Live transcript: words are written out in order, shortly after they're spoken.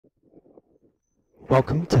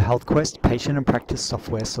Welcome to HealthQuest Patient and Practice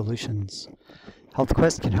Software Solutions.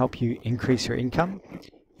 HealthQuest can help you increase your income,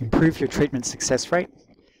 improve your treatment success rate,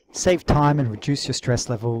 save time and reduce your stress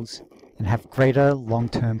levels, and have greater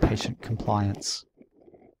long-term patient compliance.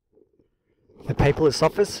 The paperless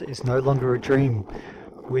office is no longer a dream.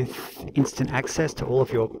 With instant access to all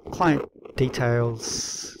of your client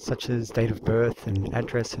details, such as date of birth and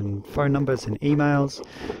address and phone numbers and emails,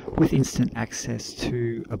 with instant access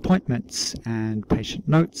to appointments and patient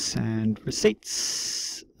notes and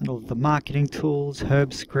receipts, and all of the marketing tools,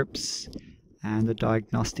 herb scripts, and the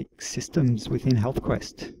diagnostic systems within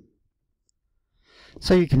HealthQuest.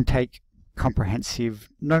 So you can take comprehensive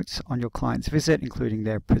notes on your client's visit, including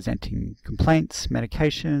their presenting complaints,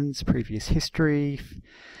 medications, previous history,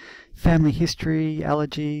 family history,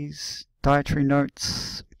 allergies, dietary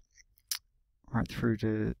notes, right through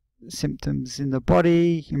to symptoms in the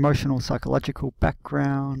body, emotional, psychological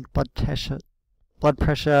background, blood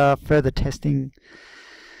pressure, further testing,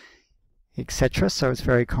 etc. So it's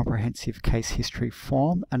very comprehensive case history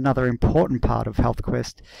form. Another important part of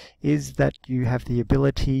HealthQuest is that you have the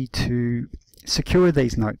ability to secure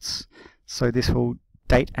these notes. So this will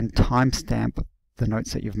date and timestamp the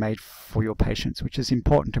notes that you've made for your patients, which is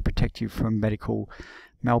important to protect you from medical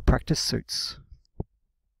malpractice suits.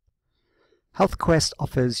 HealthQuest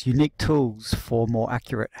offers unique tools for more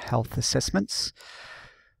accurate health assessments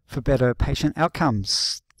for better patient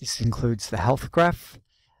outcomes. This includes the Health Graph,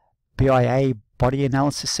 BIA body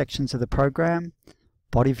analysis sections of the program,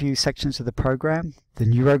 body view sections of the program, the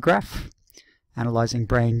Neurograph, analyzing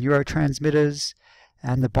brain neurotransmitters,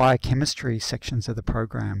 and the biochemistry sections of the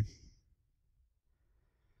program.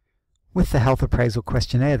 With the health appraisal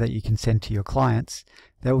questionnaire that you can send to your clients,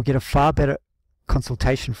 they will get a far better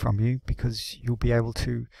consultation from you because you'll be able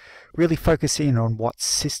to really focus in on what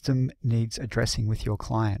system needs addressing with your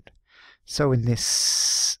client. So in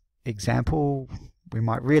this example, we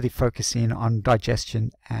might really focus in on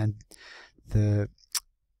digestion and the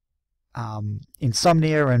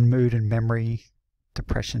insomnia and mood and memory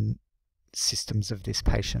depression systems of this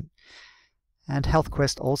patient. And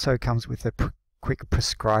HealthQuest also comes with a quick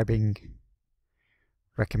prescribing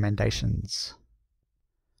recommendations.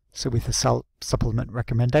 So with the supplement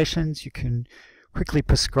recommendations, you can quickly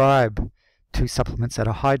prescribe 2 supplements at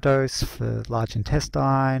a high dose for large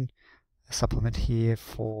intestine, a supplement here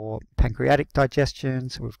for pancreatic digestion,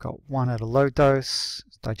 so we've got 1 at a low dose,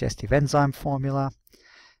 digestive enzyme formula,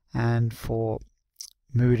 and for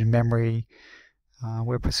mood and memory,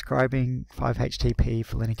 we're prescribing 5-HTP,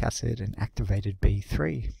 folinic acid, and activated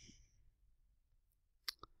B3.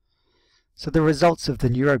 So the results of the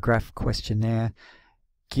Neurograph questionnaire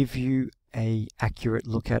give you an accurate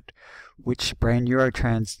look at which brain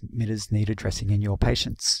neurotransmitters need addressing in your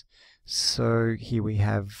patients. So here we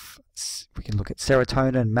can look at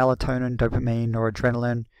serotonin, melatonin, dopamine,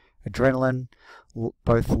 noradrenaline, adrenaline,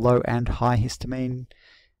 both low and high histamine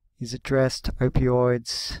is addressed,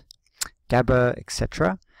 opioids, GABA,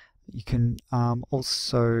 etc. You can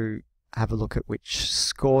also have a look at which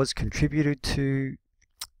scores contributed to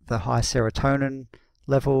the high serotonin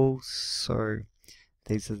levels. So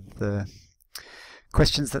these are the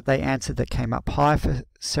questions that they answered that came up high for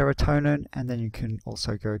serotonin, and then you can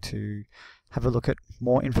also go to have a look at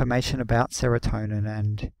more information about serotonin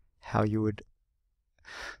and how you would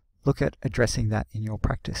look at addressing that in your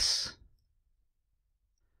practice.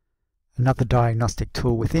 Another diagnostic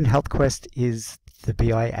tool within HealthQuest is the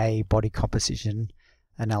BIA body composition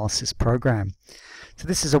analysis program. So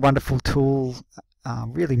this is a wonderful tool,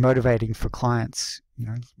 really motivating for clients,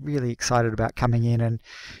 really excited about coming in and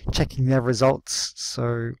checking their results.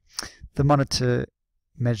 So the monitor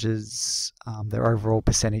measures their overall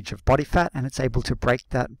percentage of body fat, and it's able to break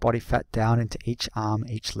that body fat down into each arm,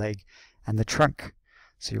 each leg, and the trunk.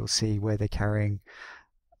 So you'll see where they're carrying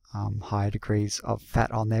higher degrees of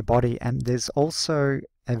fat on their body. And there's also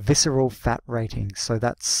a visceral fat rating. So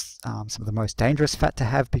that's some of the most dangerous fat to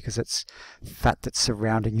have because it's fat that's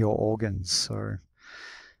surrounding your organs. So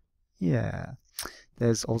yeah,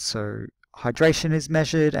 there's also hydration is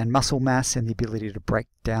measured, and muscle mass and the ability to break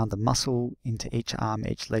down the muscle into each arm,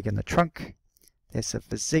 each leg, and the trunk. There's a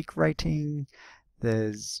physique rating.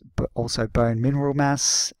 There's also bone mineral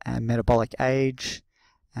mass and metabolic age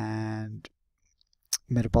and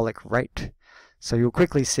metabolic rate. So you'll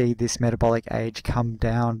quickly see this metabolic age come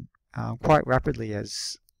down quite rapidly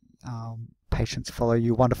as patients follow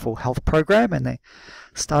your wonderful health program, and they're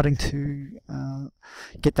starting to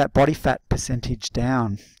get that body fat percentage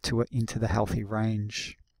down into the healthy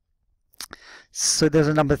range. So there's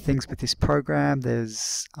a number of things with this program.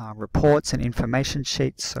 There's reports and information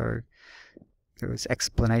sheets. So there was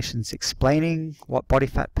explanations explaining what body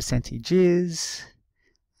fat percentage is,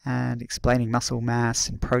 and explaining muscle mass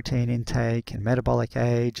and protein intake and metabolic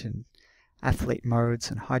age and athlete modes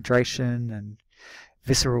and hydration and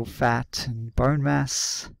visceral fat and bone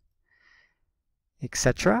mass,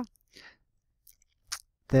 etc.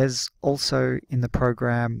 There's also in the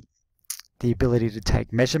program the ability to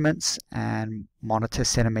take measurements and monitor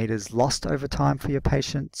centimeters lost over time for your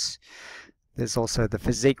patients. There's also the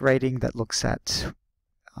physique rating that looks at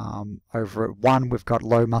over at 1 we've got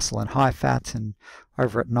low muscle and high fat, and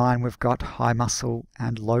over at 9 we've got high muscle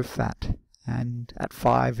and low fat, and at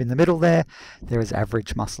 5 in the middle there is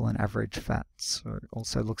average muscle and average fat. So it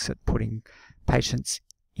also looks at putting patients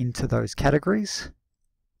into those categories.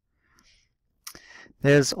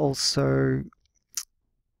 There's also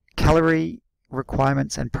calorie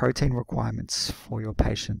requirements and protein requirements for your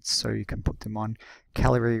patients, so you can put them on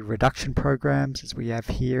calorie reduction programs, as we have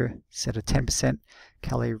here, set a 10%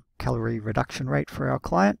 calorie reduction rate for our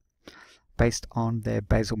client based on their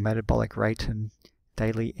basal metabolic rate and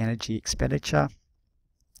daily energy expenditure.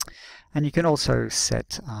 And you can also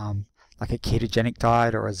set like a ketogenic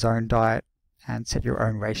diet or a zone diet and set your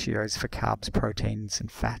own ratios for carbs, proteins and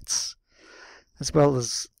fats, as well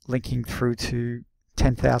as linking through to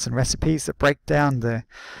 10,000 recipes that break down the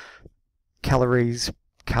calories,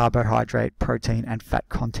 carbohydrate, protein and fat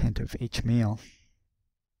content of each meal.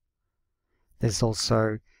 There's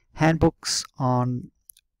also handbooks on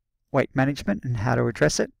weight management and how to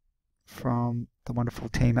address it from the wonderful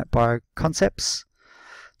team at Bioconcepts.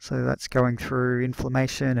 So that's going through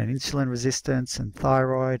inflammation and insulin resistance and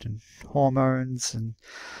thyroid and hormones and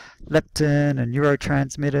leptin and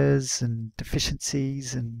neurotransmitters and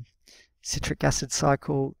deficiencies and citric acid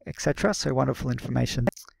cycle, etc. So wonderful information.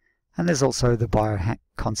 And there's also the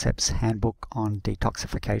Bioconcepts handbook on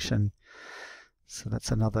detoxification. So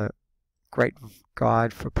that's another great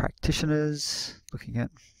guide for practitioners looking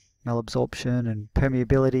at malabsorption and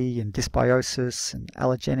permeability and dysbiosis and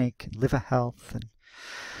allergenic and liver health and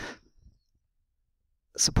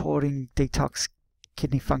supporting detox,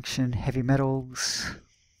 kidney function, heavy metals.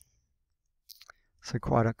 So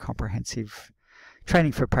quite a comprehensive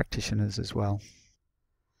training for practitioners as well.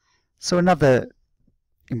 So another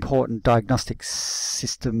important diagnostic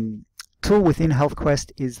system tool within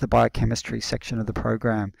HealthQuest is the biochemistry section of the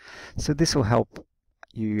program. So this will help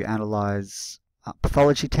you analyze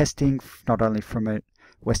pathology testing, not only from a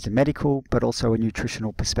Western medical but also a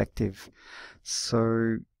nutritional perspective.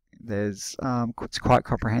 So there's it's quite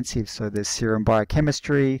comprehensive. So there's serum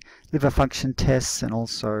biochemistry, liver function tests, and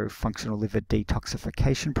also functional liver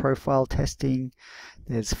detoxification profile testing.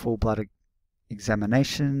 There's full blood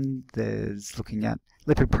examination. There's looking at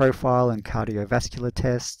lipid profile and cardiovascular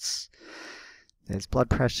tests. There's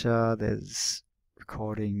blood pressure. There's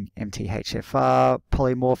recording MTHFR,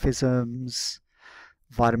 polymorphisms,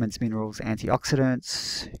 vitamins, minerals,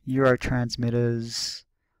 antioxidants, neurotransmitters,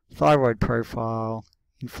 thyroid profile,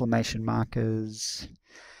 inflammation markers,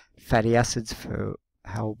 fatty acids for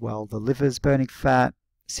how well the liver's burning fat,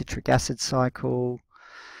 citric acid cycle,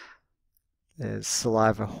 there's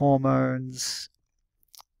saliva hormones.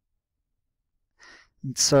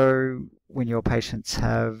 And so when your patients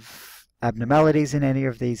have abnormalities in any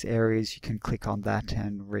of these areas, you can click on that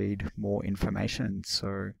and read more information.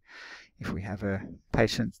 So if we have a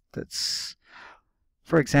patient that's,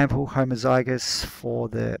 for example, homozygous for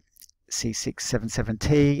the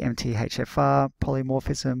C677T, MTHFR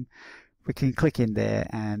polymorphism, we can click in there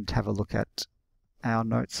and have a look at our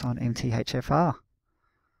notes on MTHFR.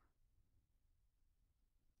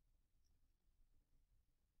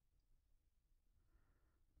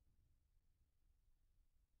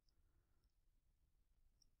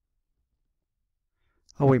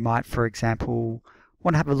 Or we might, for example,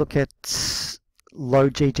 want to have a look at low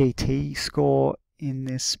GGT score in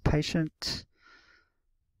this patient.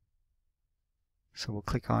 So we'll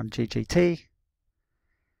click on GGT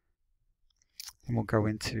and we'll go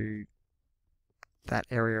into that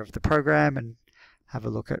area of the program and have a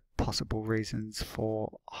look at possible reasons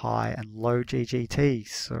for high and low GGT.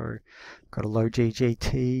 So got a low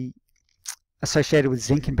GGT associated with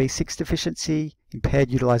zinc and B6 deficiency,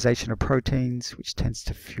 impaired utilization of proteins, which tends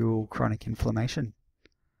to fuel chronic inflammation.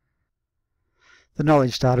 The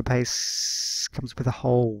knowledge database comes with a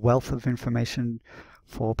whole wealth of information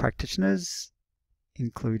for practitioners,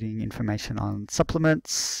 including information on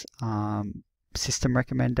supplements, system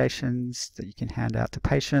recommendations that you can hand out to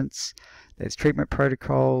patients. There's treatment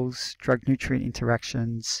protocols, drug-nutrient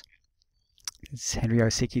interactions. There's Henry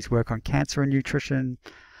Osiki's work on cancer and nutrition,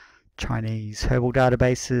 Chinese herbal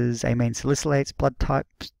databases, amine salicylates, blood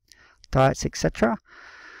types, diets, etc.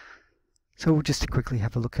 So we'll just quickly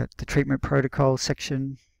have a look at the treatment protocol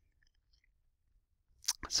section.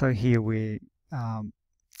 So here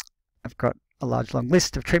I've got a large long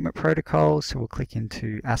list of treatment protocols, so we'll click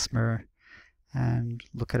into asthma and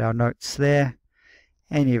look at our notes there.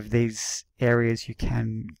 Any of these areas you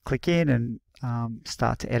can click in and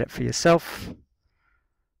start to edit for yourself.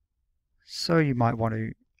 So you might want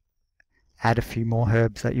to add a few more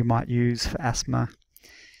herbs that you might use for asthma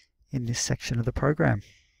in this section of the program.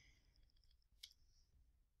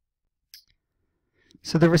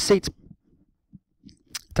 So the receipts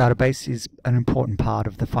database is an important part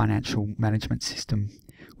of the financial management system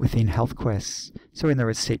within HealthQuest. So in the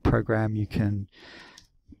receipt program you can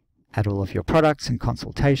add all of your products and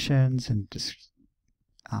consultations and just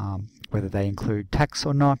whether they include tax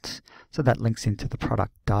or not. So that links into the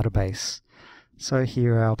product database. So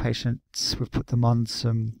here are our patients, we've put them on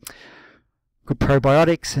some good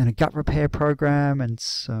probiotics and a gut repair program and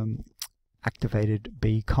some activated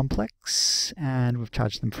B complex, and we've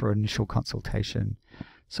charged them for an initial consultation.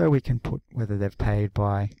 So we can put whether they've paid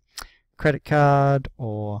by credit card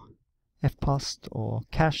or FPOS or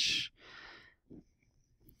cash,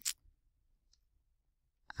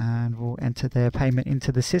 and we'll enter their payment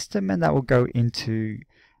into the system, and that will go into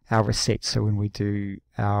our receipts. So when we do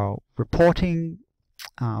our reporting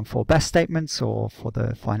for BAS statements or for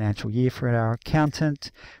the financial year for our accountant,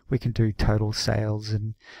 we can do total sales,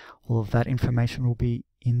 and all of that information will be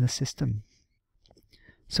in the system.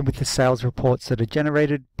 So with the sales reports that are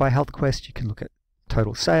generated by HealthQuest, you can look at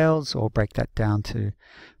total sales or break that down to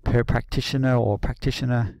per practitioner or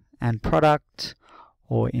practitioner and product,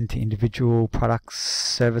 or into individual products,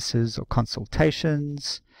 services or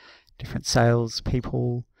consultations, different sales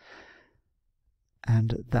people,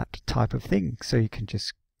 and that type of thing. So you can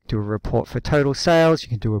just do a report for total sales, you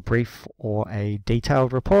can do a brief or a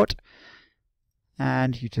detailed report,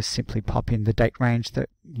 and you just simply pop in the date range that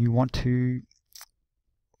you want to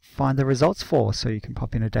find the results for. So you can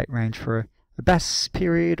pop in a date range for a BAS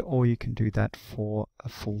period, or you can do that for a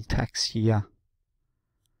full tax year.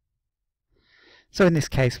 So in this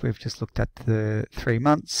case we've just looked at the 3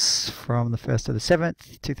 months from the 1st of the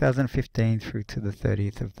 7th 2015 through to the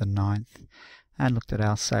 30th of the 9th, and looked at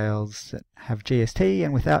our sales that have GST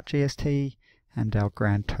and without GST and our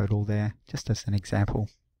grand total there, just as an example.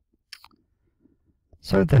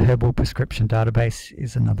 So the herbal prescription database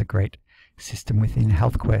is another great system within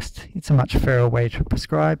HealthQuest. It's a much fairer way to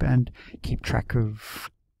prescribe and keep track of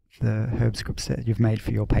the herb scripts that you've made for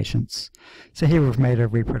your patients. So here we've made a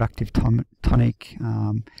reproductive tonic.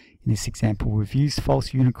 In this example we've used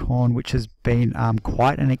false unicorn, which has been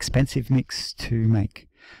quite an expensive mix to make.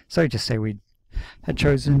 So just say we had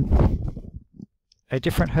chosen a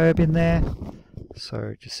different herb in there.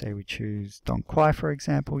 So just say we choose Dong Quai, for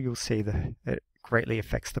example. You'll see that it greatly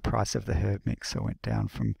affects the price of the herb mix. So it went down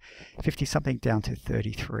from 50 something down to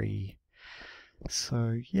 33.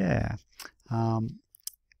 So yeah. And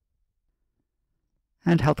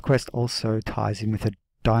HealthQuest also ties in with a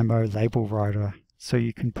Dymo label writer, so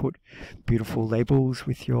you can put beautiful labels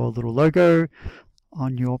with your little logo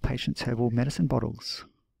on your patient's herbal medicine bottles.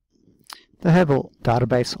 The herbal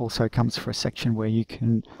database also comes for a section where you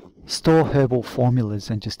can store herbal formulas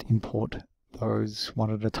and just import those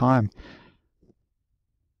one at a time.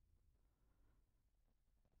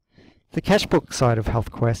 The cashbook side of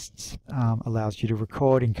HealthQuest allows you to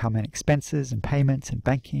record income and expenses and payments and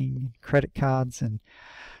banking and credit cards, and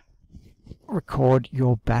record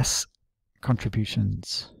your BAS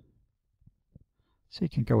contributions. So you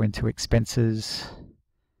can go into expenses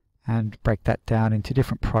and break that down into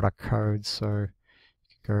different product codes. So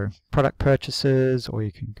you can go product purchases, or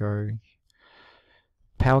you can go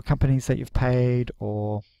power companies that you've paid,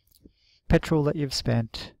 or petrol that you've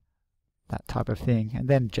spent, that type of thing, and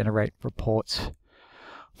then generate reports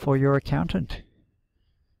for your accountant.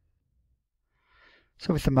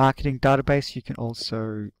 So with the marketing database you can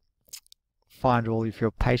also find all of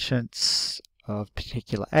your patients of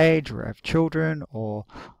particular age, or have children, or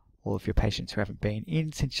all of your patients who haven't been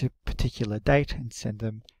in since a particular date, and send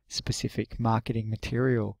them specific marketing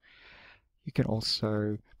material. You can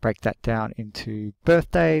also break that down into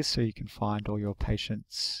birthdays, so you can find all your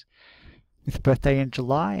patients with a birthday in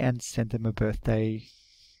July and send them a birthday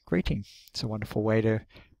greeting. It's a wonderful way to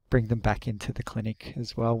bring them back into the clinic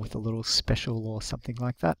as well, with a little special or something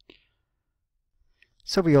like that.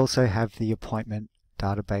 So we also have the appointment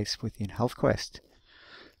database within HealthQuest.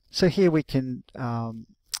 So here we can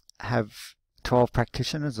have 12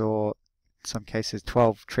 practitioners, or in some cases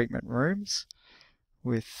 12 treatment rooms,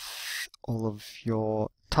 with all of your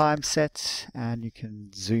time set, and you can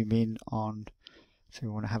zoom in on, so we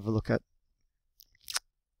want to have a look at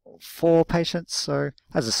 4 patients. So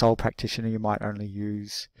as a sole practitioner, you might only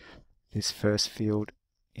use this first field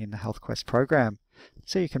in the HealthQuest program.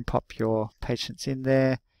 So you can pop your patients in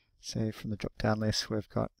there. So from the drop-down list, we've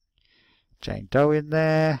got Jane Doe in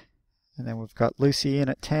there, and then we've got Lucy in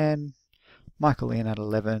at 10, Michael in at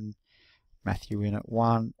 11, Matthew in at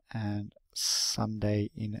 1, and Sunday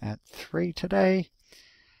in at 3 today.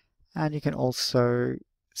 And you can also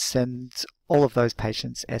send all of those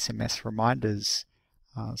patients SMS reminders.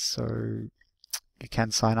 So you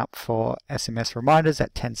can sign up for SMS reminders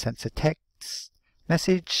at 10 cents a text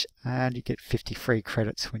message, and you get 50 free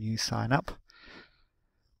credits when you sign up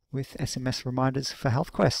with SMS reminders for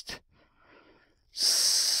HealthQuest.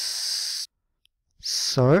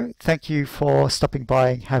 So thank you for stopping by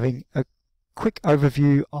and having a quick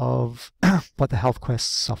overview of what the HealthQuest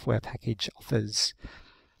software package offers.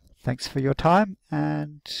 Thanks for your time,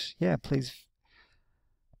 and yeah, please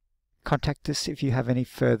contact us if you have any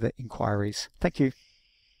further inquiries. Thank you.